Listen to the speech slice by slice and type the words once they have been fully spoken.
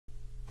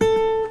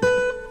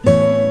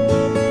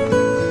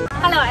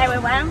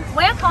everyone,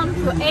 welcome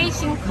to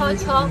Asian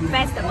Cultural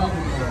Festival.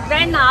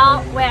 Right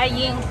now we are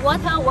in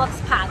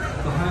Waterworks Park.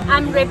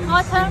 I'm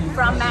reporter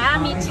from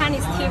Miami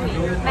Chinese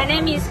TV. My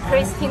name is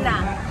Christina.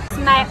 It's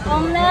my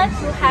honor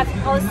to have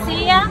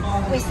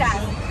Ocea with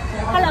us.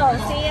 Hello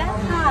Ocea.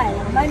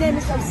 Hi, my name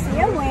is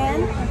Ocea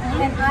Wynn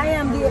and I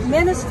am the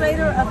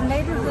Administrator of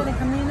Neighborhood and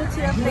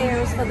Community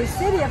Affairs for the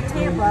City of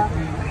Tampa,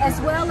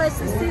 as well as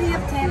the City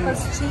of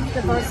Tampa's Chief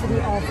Diversity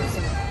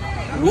Officer.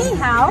 Ni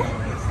hao.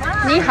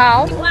 Ni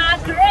hao. Wow,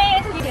 great.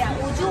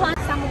 Would you want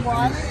some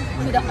words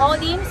to the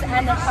audience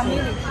and the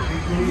community?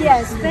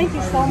 Yes, thank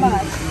you so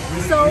much.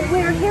 So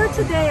we're here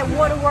today at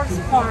Waterworks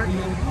Park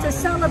to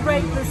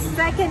celebrate the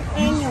second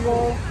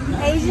annual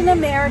Asian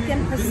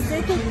American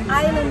Pacific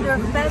Islander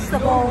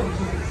Festival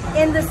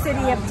in the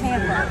city of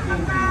Tampa.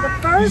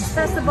 The first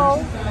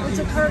festival, which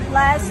occurred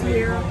last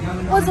year,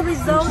 was a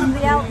result of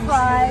the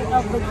outcry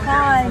of the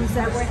crimes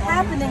that were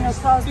happening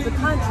across the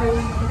country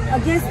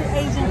against the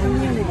Asian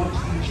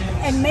community.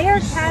 And Mayor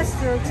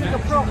Castor took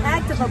a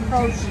proactive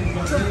approach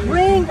to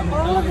bring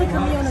all of the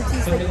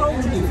communities, the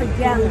cultures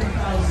together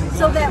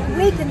so that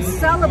we can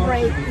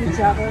celebrate each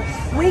other.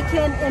 We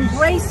can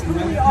embrace who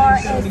we are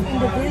as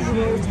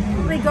individuals,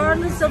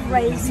 regardless of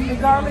race,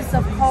 regardless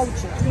of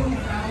culture.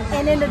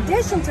 And in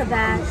addition to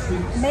that,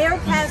 Mayor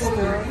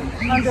Castor,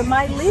 under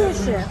my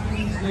leadership,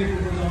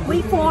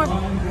 we formed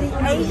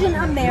the Asian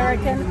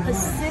American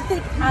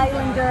Pacific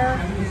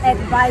Islander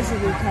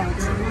Advisory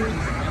Council.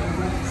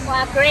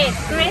 Wow, great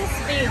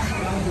speech.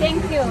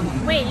 Thank you.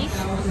 Wish,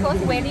 because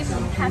we live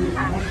in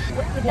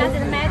Tampa. It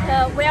doesn't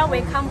matter where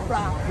we come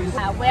from.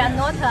 We are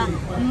not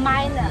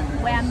minor,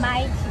 we are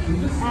mighty.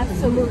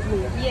 Absolutely.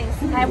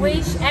 Yes, I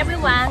wish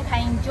everyone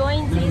can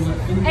enjoy this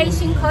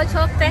Asian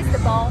Cultural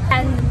Festival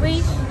and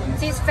wish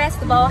this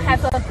festival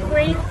have a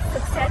great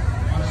success.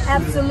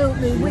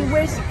 Absolutely. We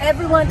wish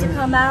everyone to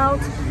come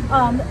out.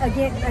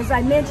 Again, as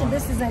I mentioned,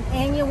 this is an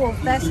annual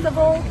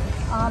festival.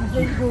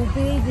 It will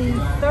be the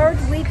third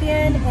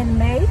weekend in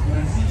May.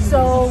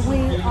 So we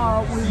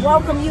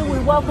welcome you. We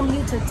welcome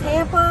you to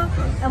Tampa,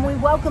 and we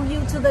welcome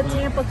you to the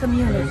Tampa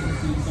community.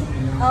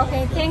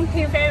 Okay, thank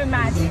you very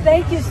much.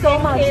 Thank you so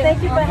much.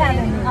 Thank you for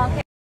having me.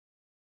 Okay.